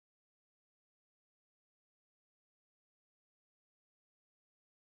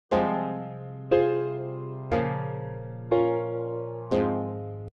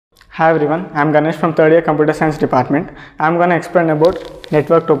Hi everyone, I am Ganesh from 3rd year Computer Science Department. I am going to explain about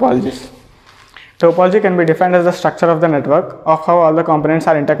network topologies. Topology can be defined as the structure of the network of how all the components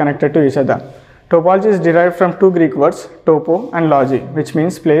are interconnected to each other. Topology is derived from two Greek words, topo and logy, which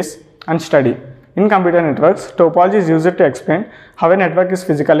means place and study. In computer networks, topology is used to explain how a network is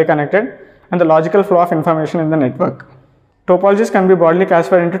physically connected and the logical flow of information in the network. Topologies can be broadly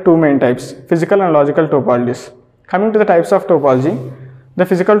classified into two main types, physical and logical topologies. Coming to the types of topology, the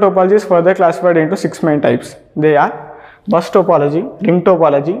physical topology is further classified into 6 main types. They are bus topology, ring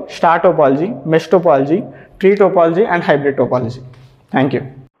topology, star topology, mesh topology, tree topology and hybrid topology. Thank you.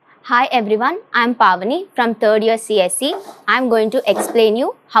 Hi everyone, I am Pavani from 3rd year CSE. I am going to explain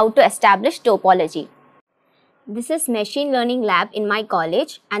you how to establish topology. This is machine learning lab in my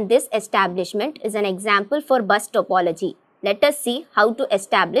college and this establishment is an example for bus topology. Let us see how to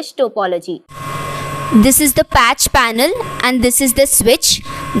establish topology. This is the patch panel and this is the switch.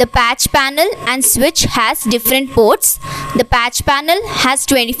 The patch panel and switch has different ports. The patch panel has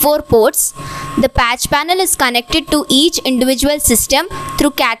 24 ports. The patch panel is connected to each individual system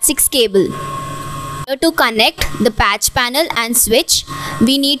through Cat6 cable. To connect the patch panel and switch,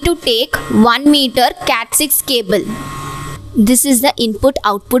 we need to take 1 meter Cat6 cable. This is the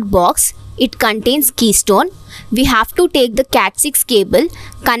input-output box. It contains keystone. We have to take the Cat6 cable,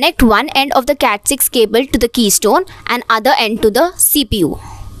 connect one end of the Cat6 cable to the keystone and other end to the CPU.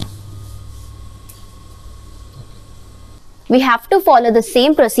 We have to follow the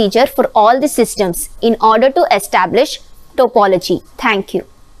same procedure for all the systems in order to establish topology. Thank you.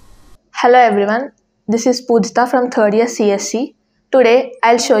 Hello everyone, this is Pujita from 3rd year CSE. Today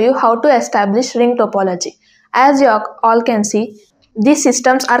I'll show you how to establish ring topology. As you all can see, these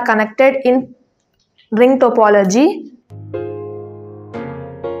systems are connected in ring topology.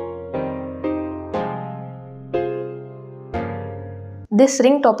 This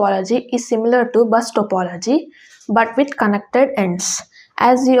ring topology is similar to bus topology but with connected ends.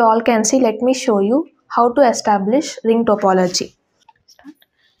 As you all can see, let me show you how to establish ring topology.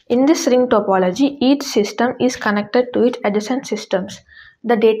 In this ring topology, each system is connected to its adjacent systems.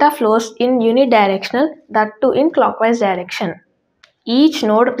 The data flows in unidirectional, that too in clockwise direction. Each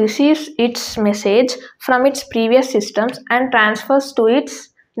node receives its message from its previous systems and transfers to its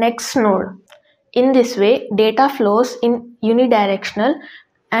next node. In this way, data flows in unidirectional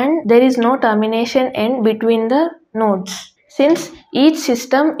and there is no termination end between the nodes, since each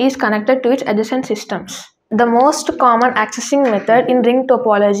system is connected to its adjacent systems. The most common accessing method in ring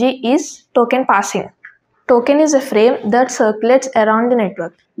topology is token passing. Token is a frame that circulates around the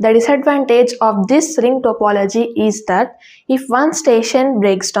network. The disadvantage of this ring topology is that if one station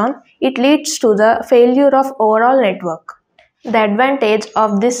breaks down, it leads to the failure of overall network. The advantage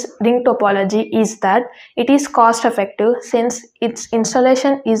of this ring topology is that it is cost effective since its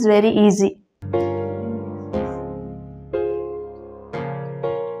installation is very easy.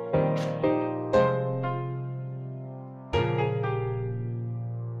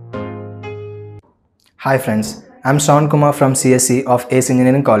 Hi friends, I am Shawn Kumar from CSE of ACEG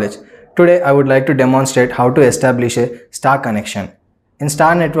Engineering College. Today I would like to demonstrate how to establish a star connection. In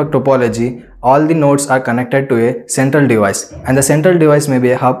star network topology, all the nodes are connected to a central device and the central device may be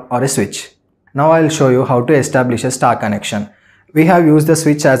a hub or a switch. Now I will show you how to establish a star connection. We have used the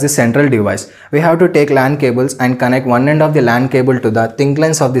switch as the central device. We have to take LAN cables and connect one end of the LAN cable to the thin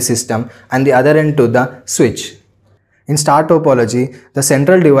lines of the system and the other end to the switch. In star topology, the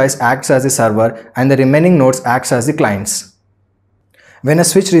central device acts as the server and the remaining nodes acts as the clients. When a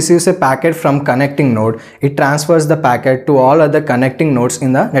switch receives a packet from connecting node, it transfers the packet to all other connecting nodes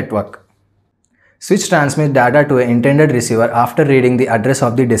in the network. Switch transmits data to an intended receiver after reading the address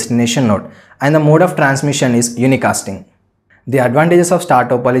of the destination node, and the mode of transmission is unicasting. The advantages of star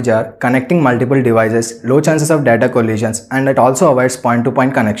topology are connecting multiple devices, low chances of data collisions, and it also avoids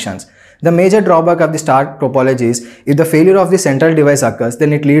point-to-point connections. The major drawback of the star topology is if the failure of the central device occurs,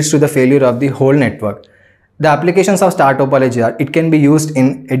 then it leads to the failure of the whole network. The applications of star topology are it can be used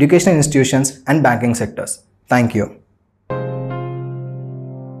in educational institutions and banking sectors. Thank you.